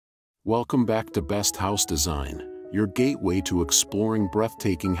Welcome back to Best House Design, your gateway to exploring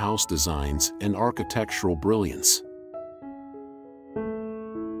breathtaking house designs and architectural brilliance.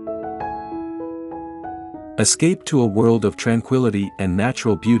 Escape to a world of tranquility and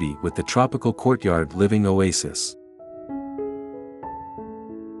natural beauty with the Tropical Courtyard Living Oasis.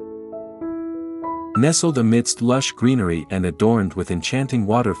 Nestled amidst lush greenery and adorned with enchanting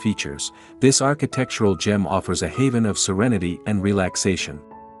water features, this architectural gem offers a haven of serenity and relaxation.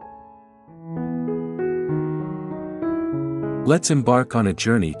 Let's embark on a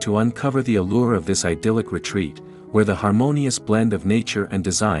journey to uncover the allure of this idyllic retreat, where the harmonious blend of nature and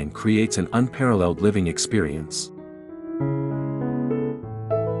design creates an unparalleled living experience.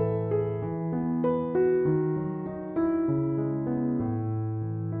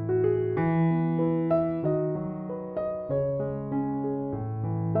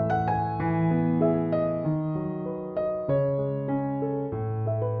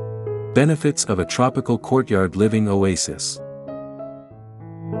 Benefits of a tropical courtyard living oasis.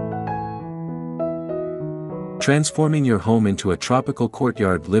 Transforming your home into a tropical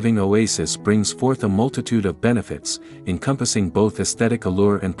courtyard living oasis brings forth a multitude of benefits, encompassing both aesthetic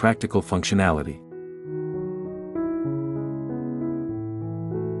allure and practical functionality.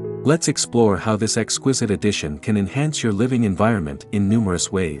 Let's explore how this exquisite addition can enhance your living environment in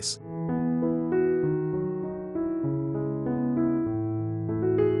numerous ways.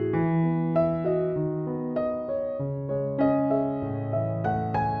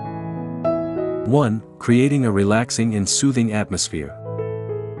 One, creating a relaxing and soothing atmosphere.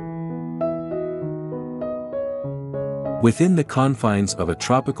 Within the confines of a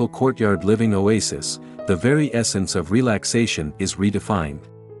tropical courtyard living oasis, the very essence of relaxation is redefined.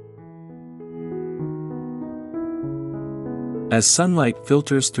 As sunlight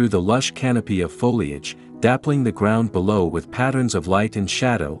filters through the lush canopy of foliage, dappling the ground below with patterns of light and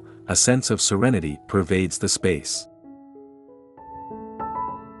shadow, a sense of serenity pervades the space.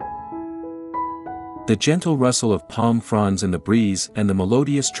 The gentle rustle of palm fronds in the breeze and the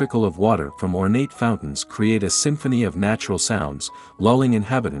melodious trickle of water from ornate fountains create a symphony of natural sounds, lulling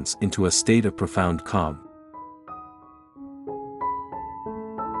inhabitants into a state of profound calm.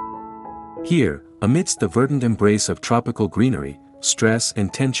 Here, amidst the verdant embrace of tropical greenery, stress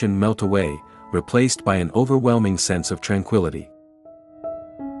and tension melt away, replaced by an overwhelming sense of tranquility.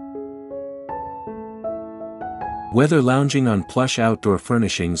 Whether lounging on plush outdoor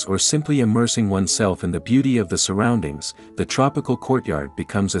furnishings or simply immersing oneself in the beauty of the surroundings, the tropical courtyard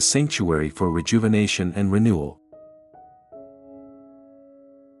becomes a sanctuary for rejuvenation and renewal.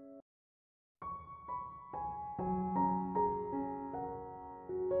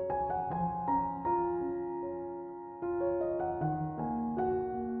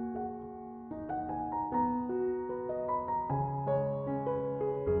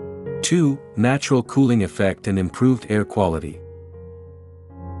 Two, natural cooling effect and improved air quality.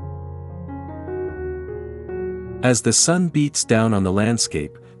 As the sun beats down on the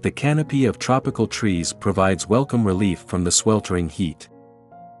landscape, the canopy of tropical trees provides welcome relief from the sweltering heat.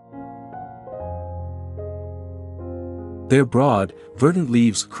 Their broad, verdant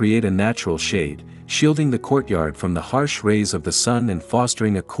leaves create a natural shade, shielding the courtyard from the harsh rays of the sun and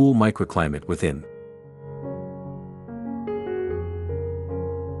fostering a cool microclimate within.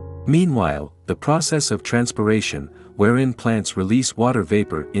 Meanwhile, the process of transpiration, wherein plants release water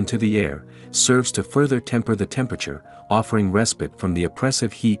vapor into the air, serves to further temper the temperature, offering respite from the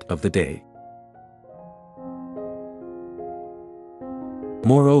oppressive heat of the day.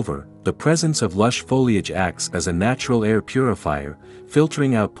 Moreover, the presence of lush foliage acts as a natural air purifier,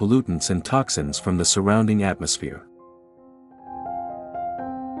 filtering out pollutants and toxins from the surrounding atmosphere.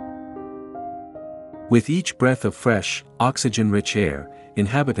 With each breath of fresh, oxygen-rich air,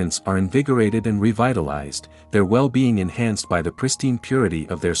 inhabitants are invigorated and revitalized, their well-being enhanced by the pristine purity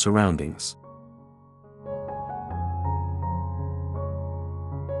of their surroundings.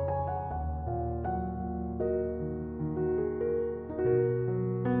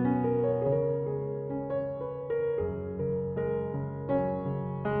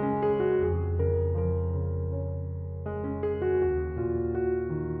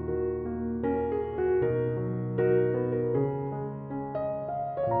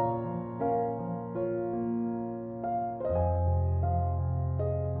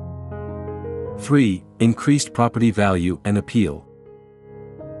 Three, increased property value and appeal.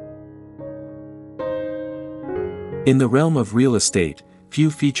 In the realm of real estate, few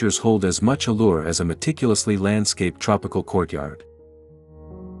features hold as much allure as a meticulously landscaped tropical courtyard.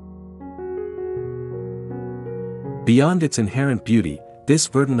 Beyond its inherent beauty, this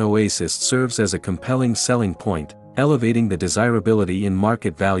verdant oasis serves as a compelling selling point, elevating the desirability and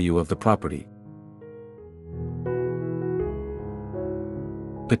market value of the property.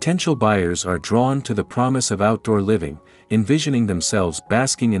 Potential buyers are drawn to the promise of outdoor living, envisioning themselves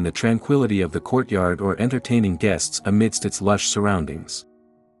basking in the tranquility of the courtyard or entertaining guests amidst its lush surroundings.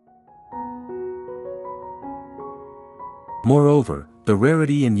 Moreover, the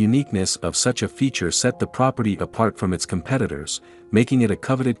rarity and uniqueness of such a feature set the property apart from its competitors, making it a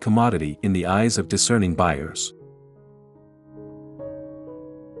coveted commodity in the eyes of discerning buyers.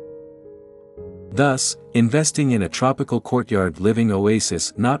 Thus, investing in a tropical courtyard living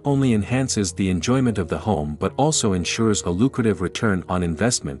oasis not only enhances the enjoyment of the home but also ensures a lucrative return on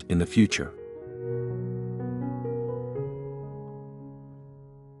investment in the future.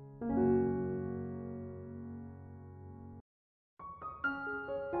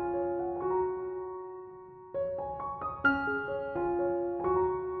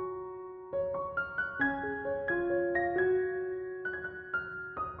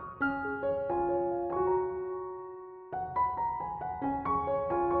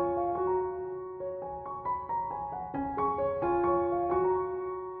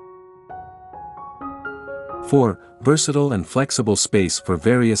 (4) Versatile and flexible space for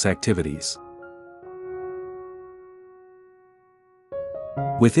various activities.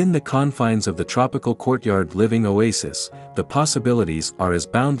 Within the confines of the Tropical Courtyard Living Oasis, the possibilities are as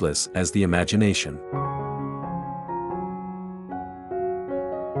boundless as the imagination.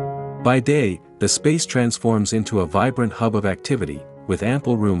 By day, the space transforms into a vibrant hub of activity, with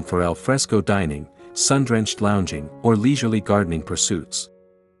ample room for al fresco dining, sun-drenched lounging, or leisurely gardening pursuits.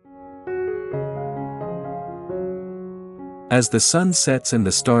 As the sun sets and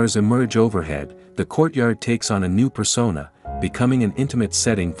the stars emerge overhead, the courtyard takes on a new persona, becoming an intimate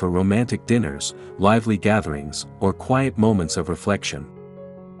setting for romantic dinners, lively gatherings, or quiet moments of reflection.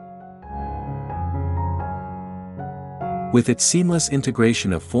 With its seamless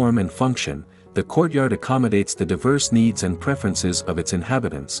integration of form and function, the courtyard accommodates the diverse needs and preferences of its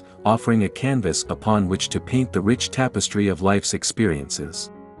inhabitants, offering a canvas upon which to paint the rich tapestry of life's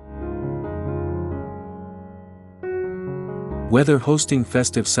experiences. Whether hosting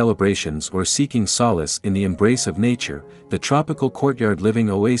festive celebrations or seeking solace in the embrace of nature, the Tropical Courtyard Living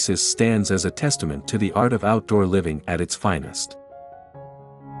Oasis stands as a testament to the art of outdoor living at its finest.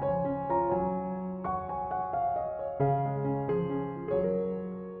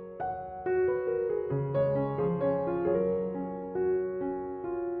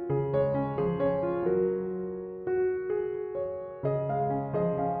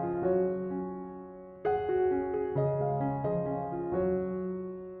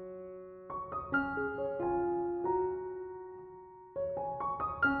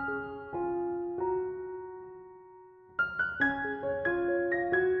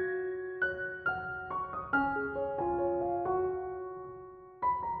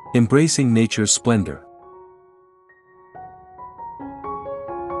 Embracing nature's splendor.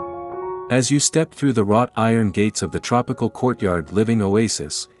 As you step through the wrought iron gates of the Tropical Courtyard Living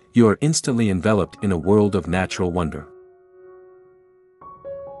Oasis, you are instantly enveloped in a world of natural wonder.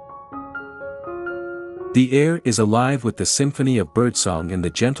 The air is alive with the symphony of birdsong and the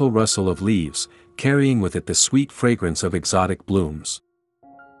gentle rustle of leaves, carrying with it the sweet fragrance of exotic blooms.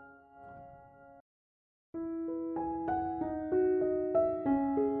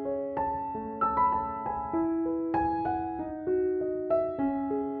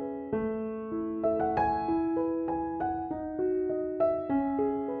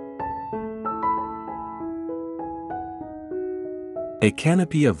 A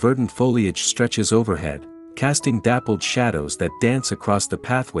canopy of verdant foliage stretches overhead, casting dappled shadows that dance across the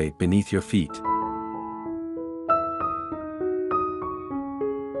pathway beneath your feet.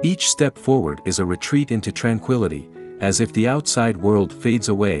 Each step forward is a retreat into tranquility, as if the outside world fades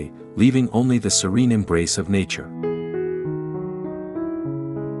away, leaving only the serene embrace of nature.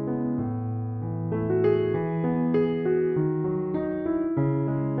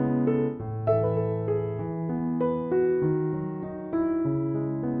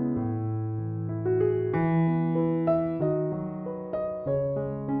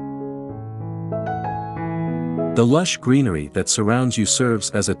 The lush greenery that surrounds you serves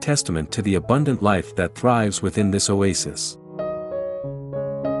as a testament to the abundant life that thrives within this oasis.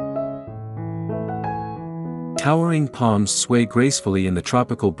 Towering palms sway gracefully in the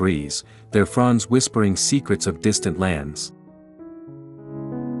tropical breeze, their fronds whispering secrets of distant lands.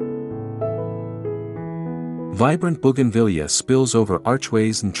 Vibrant bougainvillea spills over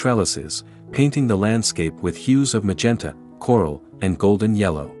archways and trellises, painting the landscape with hues of magenta, coral, and golden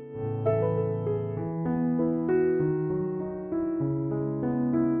yellow.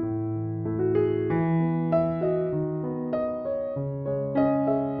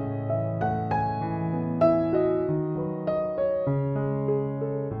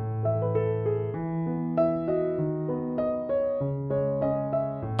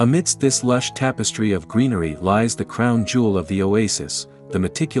 Amidst this lush tapestry of greenery lies the crown jewel of the oasis, the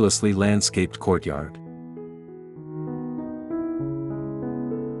meticulously landscaped courtyard.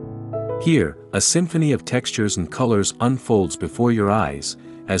 Here, a symphony of textures and colors unfolds before your eyes,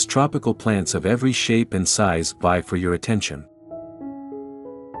 as tropical plants of every shape and size vie for your attention.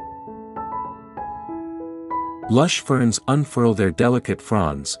 Lush ferns unfurl their delicate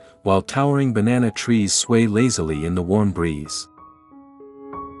fronds, while towering banana trees sway lazily in the warm breeze.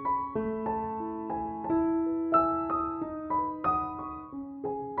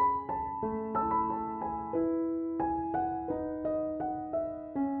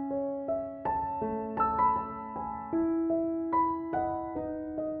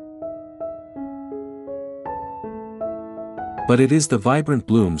 But it is the vibrant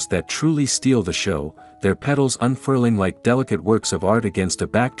blooms that truly steal the show, their petals unfurling like delicate works of art against a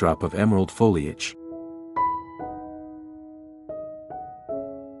backdrop of emerald foliage.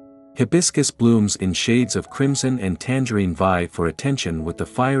 Hibiscus blooms in shades of crimson and tangerine vie for attention with the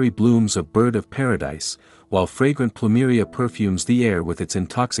fiery blooms of bird of paradise, while fragrant plumeria perfumes the air with its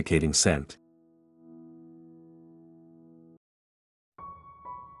intoxicating scent.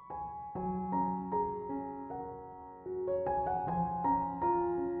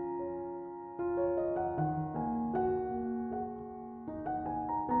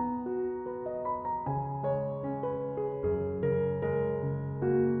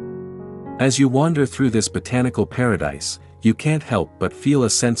 As you wander through this botanical paradise, you can't help but feel a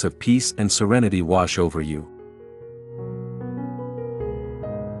sense of peace and serenity wash over you.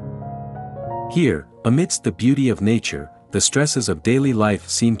 Here, amidst the beauty of nature, the stresses of daily life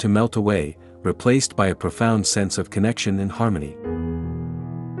seem to melt away, replaced by a profound sense of connection and harmony.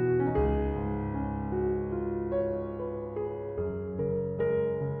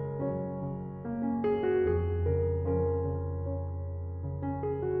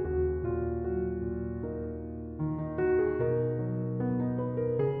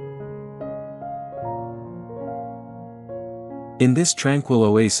 In this tranquil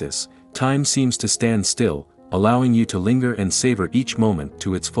oasis, time seems to stand still, allowing you to linger and savor each moment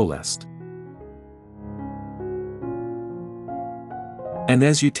to its fullest. And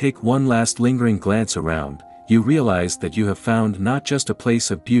as you take one last lingering glance around, you realize that you have found not just a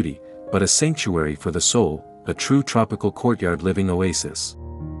place of beauty, but a sanctuary for the soul, a true tropical courtyard living oasis.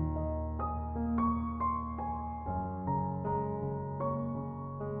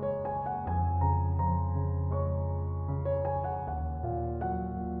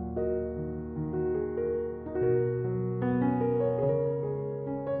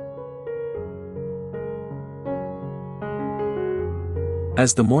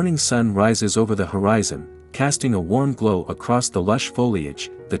 As the morning sun rises over the horizon, casting a warm glow across the lush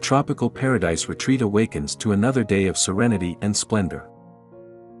foliage, the tropical paradise retreat awakens to another day of serenity and splendor.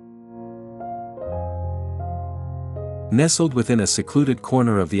 Nestled within a secluded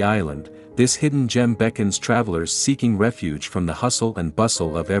corner of the island, this hidden gem beckons travelers seeking refuge from the hustle and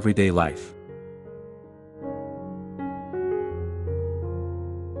bustle of everyday life.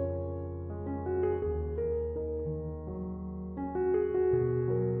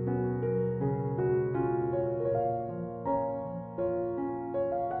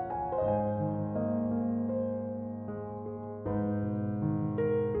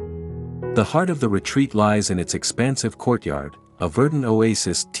 The heart of the retreat lies in its expansive courtyard, a verdant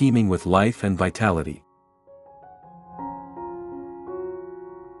oasis teeming with life and vitality.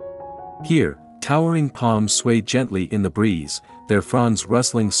 Here, towering palms sway gently in the breeze, their fronds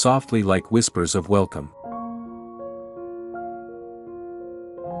rustling softly like whispers of welcome.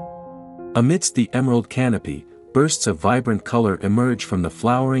 Amidst the emerald canopy, bursts of vibrant color emerge from the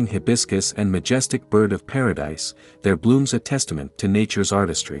flowering hibiscus and majestic bird of paradise, their blooms a testament to nature's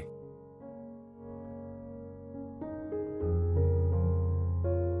artistry.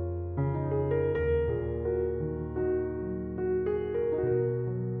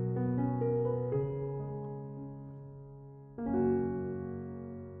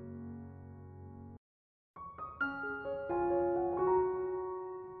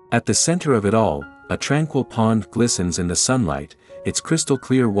 At the center of it all, a tranquil pond glistens in the sunlight, its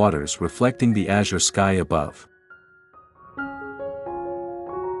crystal-clear waters reflecting the azure sky above.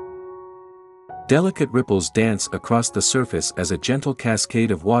 Delicate ripples dance across the surface as a gentle cascade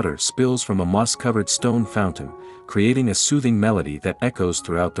of water spills from a moss-covered stone fountain, creating a soothing melody that echoes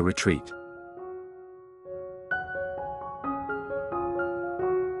throughout the retreat.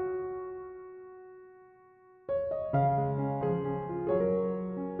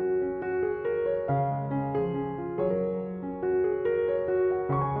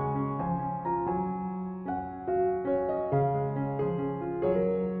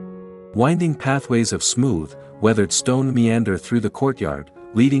 Winding pathways of smooth, weathered stone meander through the courtyard,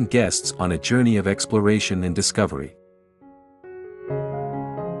 leading guests on a journey of exploration and discovery.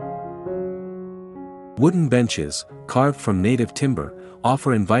 Wooden benches, carved from native timber,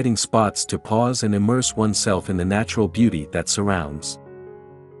 offer inviting spots to pause and immerse oneself in the natural beauty that surrounds.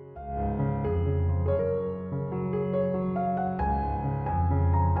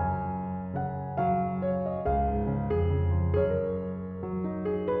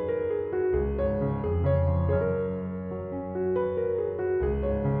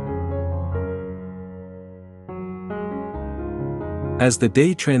 As the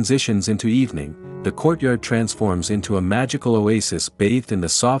day transitions into evening, the courtyard transforms into a magical oasis bathed in the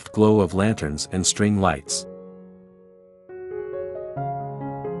soft glow of lanterns and string lights.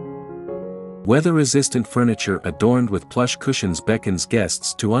 Weather-resistant furniture adorned with plush cushions beckons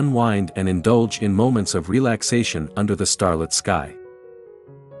guests to unwind and indulge in moments of relaxation under the starlit sky.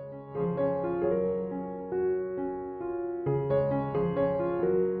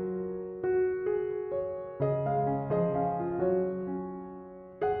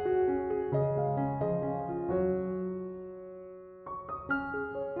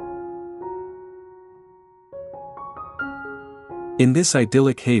 In this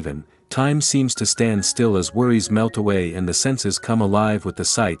idyllic haven, time seems to stand still as worries melt away and the senses come alive with the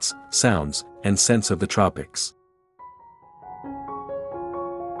sights, sounds, and scents of the tropics.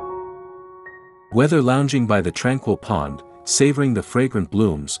 Whether lounging by the tranquil pond, savoring the fragrant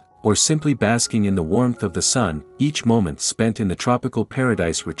blooms, or simply basking in the warmth of the sun, each moment spent in the tropical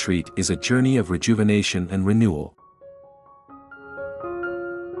paradise retreat is a journey of rejuvenation and renewal.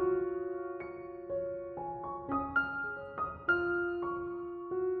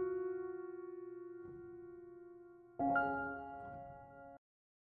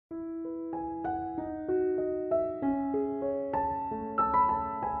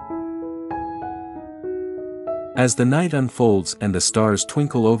 As the night unfolds and the stars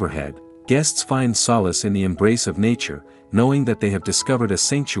twinkle overhead, guests find solace in the embrace of nature, knowing that they have discovered a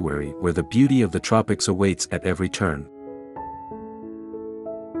sanctuary where the beauty of the tropics awaits at every turn.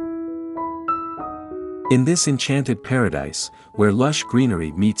 In this enchanted paradise, where lush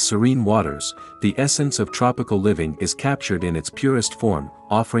greenery meets serene waters, the essence of tropical living is captured in its purest form,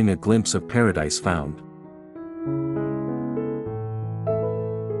 offering a glimpse of paradise found.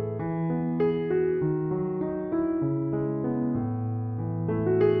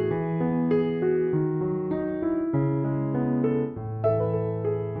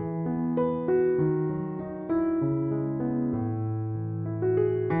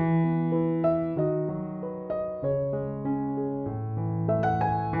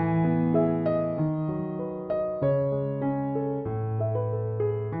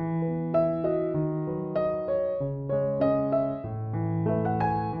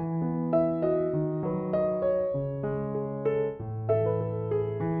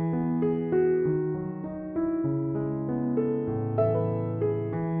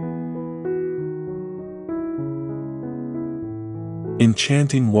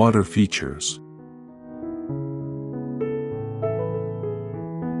 Enchanting water features.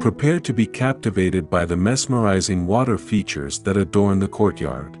 Prepare to be captivated by the mesmerizing water features that adorn the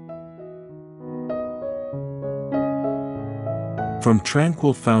courtyard. From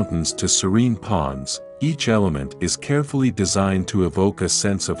tranquil fountains to serene ponds, each element is carefully designed to evoke a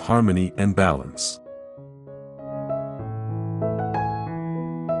sense of harmony and balance.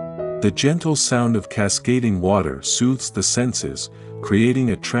 The gentle sound of cascading water soothes the senses, creating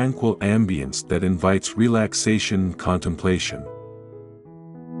a tranquil ambience that invites relaxation and contemplation.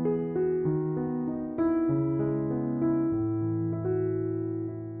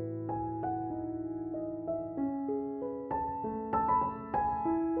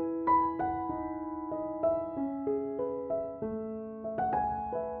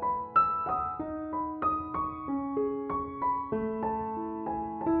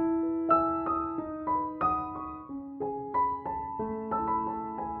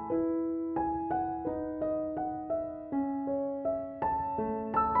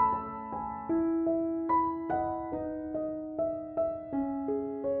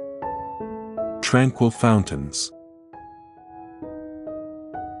 Tranquil fountains.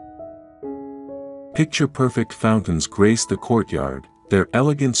 Picture-perfect fountains grace the courtyard, their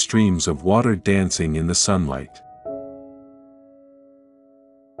elegant streams of water dancing in the sunlight.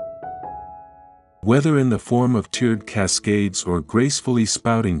 Whether in the form of tiered cascades or gracefully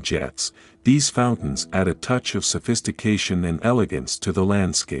spouting jets, these fountains add a touch of sophistication and elegance to the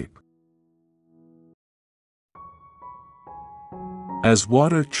landscape. As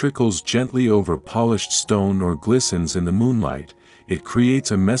water trickles gently over polished stone or glistens in the moonlight, it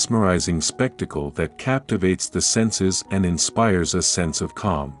creates a mesmerizing spectacle that captivates the senses and inspires a sense of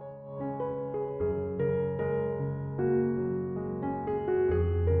calm.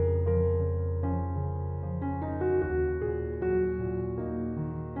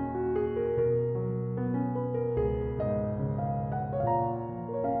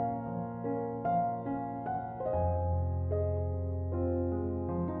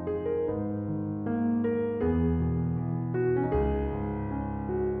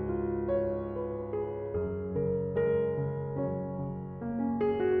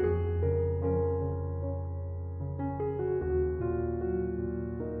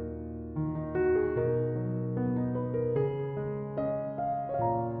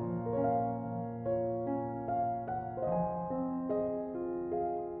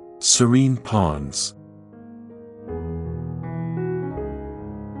 Serene ponds.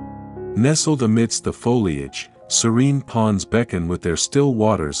 Nestled amidst the foliage, serene ponds beckon with their still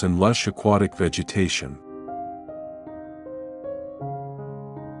waters and lush aquatic vegetation.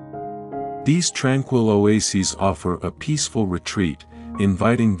 These tranquil oases offer a peaceful retreat,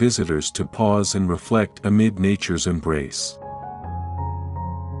 inviting visitors to pause and reflect amid nature's embrace.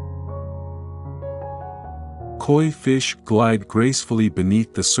 Koi fish glide gracefully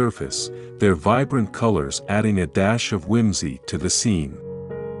beneath the surface, their vibrant colors adding a dash of whimsy to the scene.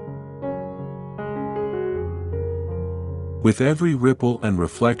 With every ripple and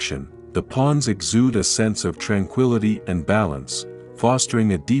reflection, the ponds exude a sense of tranquility and balance,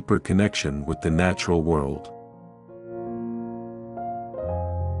 fostering a deeper connection with the natural world.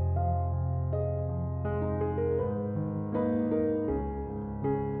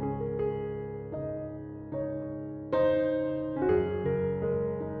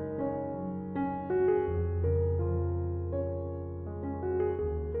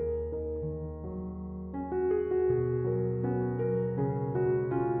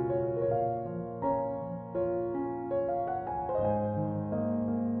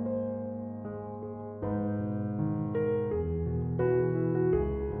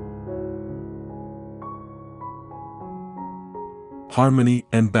 Harmony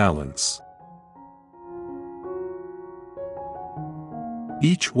and balance.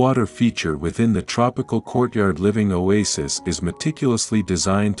 Each water feature within the Tropical Courtyard Living Oasis is meticulously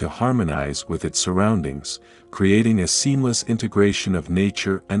designed to harmonize with its surroundings, creating a seamless integration of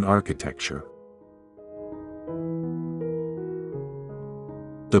nature and architecture.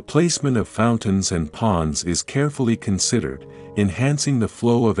 The placement of fountains and ponds is carefully considered, enhancing the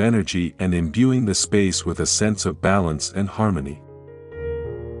flow of energy and imbuing the space with a sense of balance and harmony.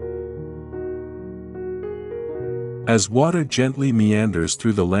 As water gently meanders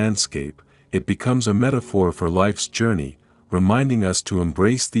through the landscape, it becomes a metaphor for life's journey, reminding us to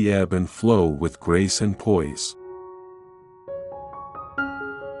embrace the ebb and flow with grace and poise.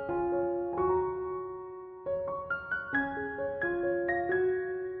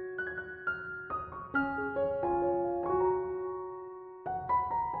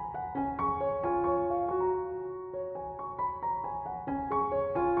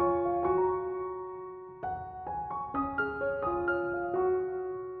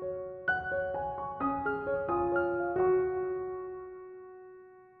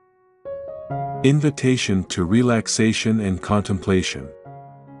 Invitation to relaxation and contemplation.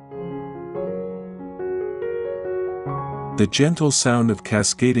 The gentle sound of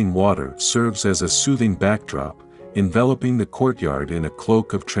cascading water serves as a soothing backdrop, enveloping the courtyard in a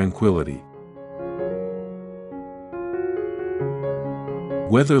cloak of tranquility.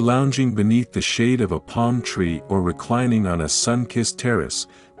 Whether lounging beneath the shade of a palm tree or reclining on a sun-kissed terrace,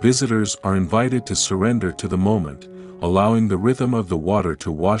 visitors are invited to surrender to the moment, allowing the rhythm of the water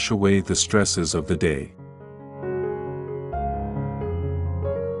to wash away the stresses of the day.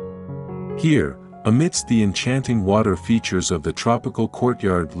 Here, amidst the enchanting water features of the Tropical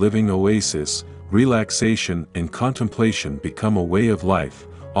Courtyard Living Oasis, relaxation and contemplation become a way of life,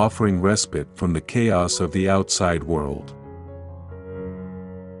 offering respite from the chaos of the outside world.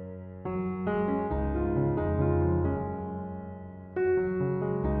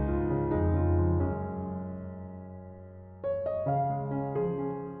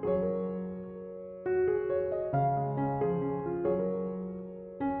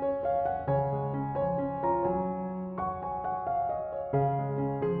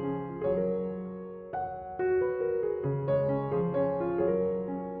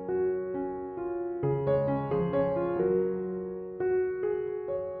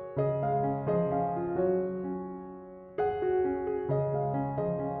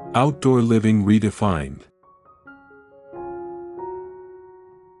 Outdoor living redefined.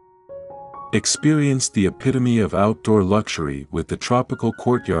 Experience the epitome of outdoor luxury with the Tropical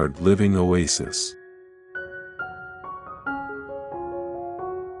Courtyard Living Oasis.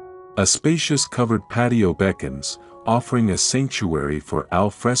 A spacious covered patio beckons, offering a sanctuary for al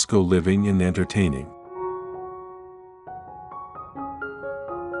fresco living and entertaining.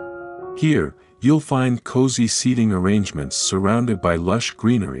 Here, you'll find cozy seating arrangements surrounded by lush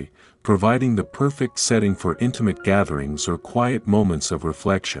greenery, providing the perfect setting for intimate gatherings or quiet moments of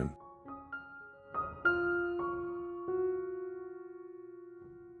reflection.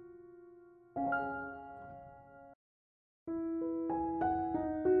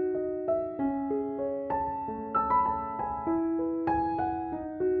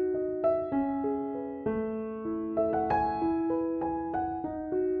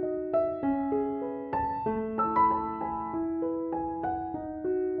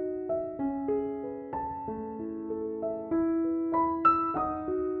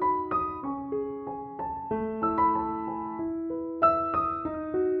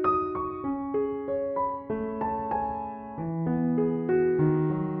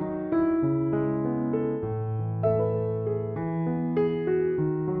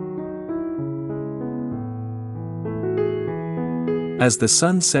 As the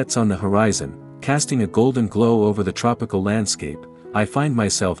sun sets on the horizon, casting a golden glow over the tropical landscape, I find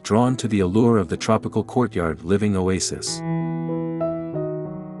myself drawn to the allure of the Tropical Courtyard Living Oasis.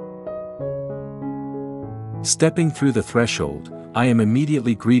 Stepping through the threshold, I am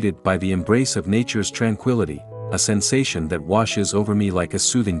immediately greeted by the embrace of nature's tranquility, a sensation that washes over me like a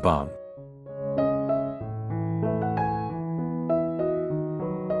soothing balm.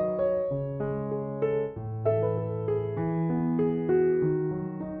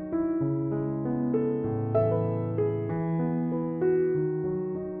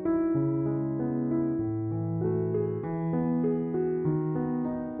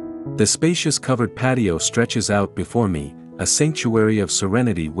 The spacious covered patio stretches out before me, a sanctuary of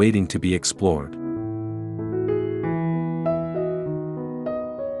serenity waiting to be explored.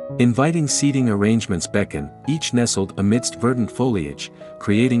 Inviting seating arrangements beckon, each nestled amidst verdant foliage,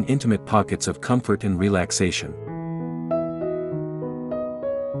 creating intimate pockets of comfort and relaxation.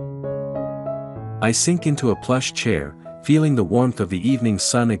 I sink into a plush chair, feeling the warmth of the evening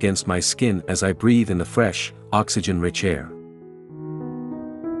sun against my skin as I breathe in the fresh, oxygen-rich air.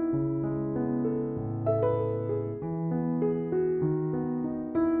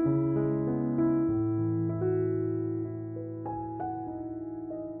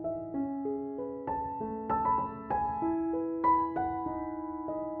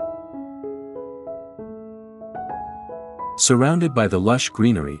 Surrounded by the lush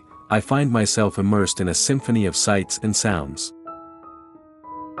greenery, I find myself immersed in a symphony of sights and sounds.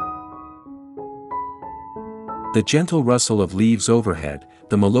 The gentle rustle of leaves overhead,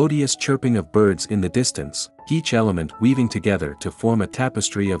 the melodious chirping of birds in the distance, each element weaving together to form a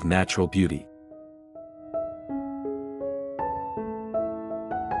tapestry of natural beauty.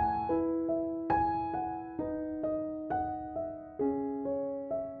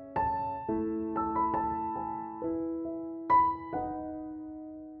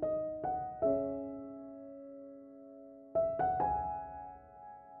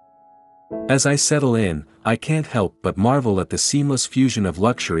 As I settle in, I can't help but marvel at the seamless fusion of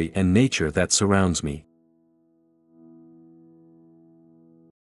luxury and nature that surrounds me.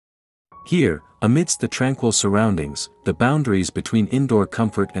 Here, amidst the tranquil surroundings, the boundaries between indoor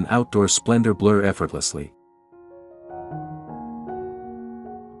comfort and outdoor splendor blur effortlessly.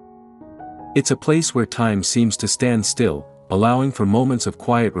 It's a place where time seems to stand still, allowing for moments of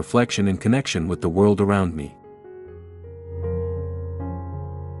quiet reflection and connection with the world around me.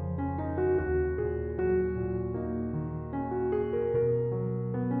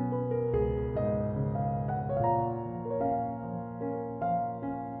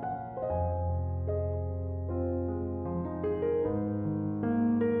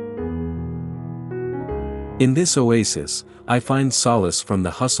 In this oasis, I find solace from the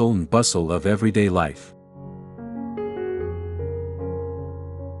hustle and bustle of everyday life.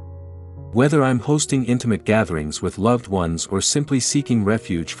 Whether I'm hosting intimate gatherings with loved ones or simply seeking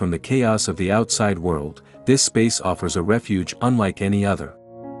refuge from the chaos of the outside world, this space offers a refuge unlike any other.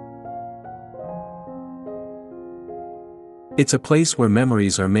 It's a place where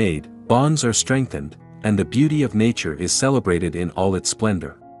memories are made, bonds are strengthened, and the beauty of nature is celebrated in all its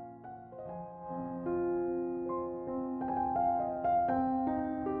splendor.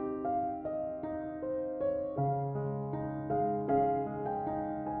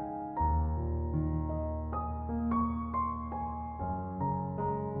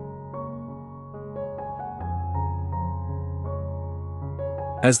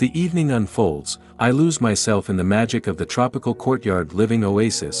 As the evening unfolds, I lose myself in the magic of the Tropical Courtyard Living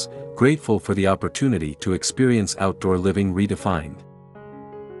Oasis, grateful for the opportunity to experience outdoor living redefined.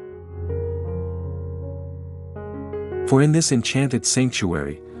 For in this enchanted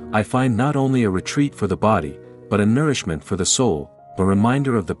sanctuary, I find not only a retreat for the body, but a nourishment for the soul, a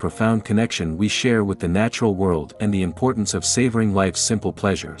reminder of the profound connection we share with the natural world and the importance of savoring life's simple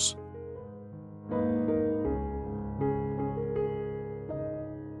pleasures.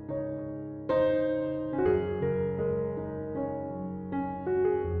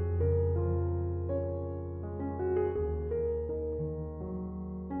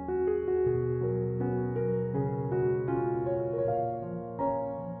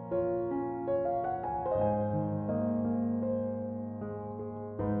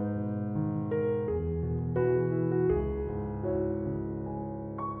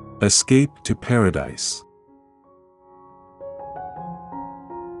 Escape to paradise.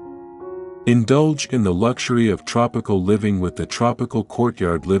 Indulge in the luxury of tropical living with the Tropical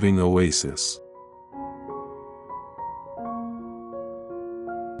Courtyard Living Oasis.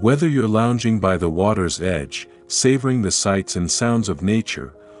 Whether you're lounging by the water's edge, savoring the sights and sounds of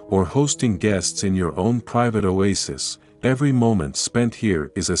nature, or hosting guests in your own private oasis, every moment spent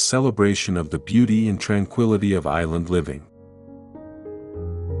here is a celebration of the beauty and tranquility of island living.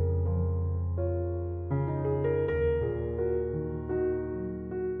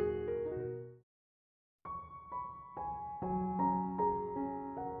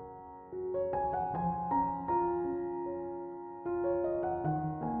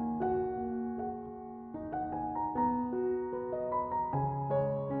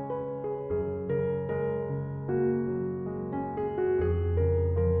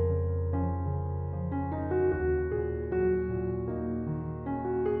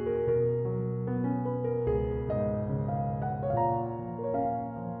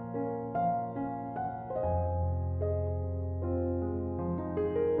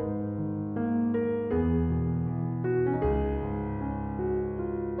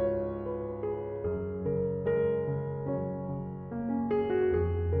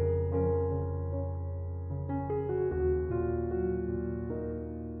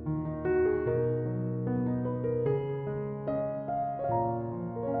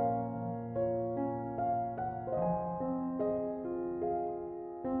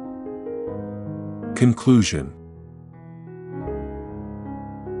 Conclusion.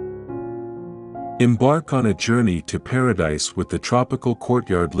 Embark on a journey to paradise with the Tropical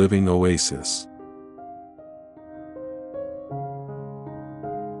Courtyard Living Oasis.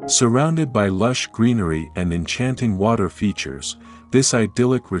 Surrounded by lush greenery and enchanting water features, this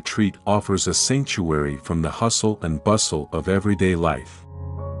idyllic retreat offers a sanctuary from the hustle and bustle of everyday life.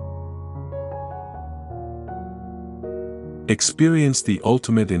 Experience the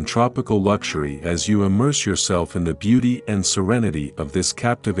ultimate in tropical luxury as you immerse yourself in the beauty and serenity of this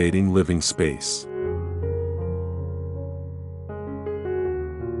captivating living space.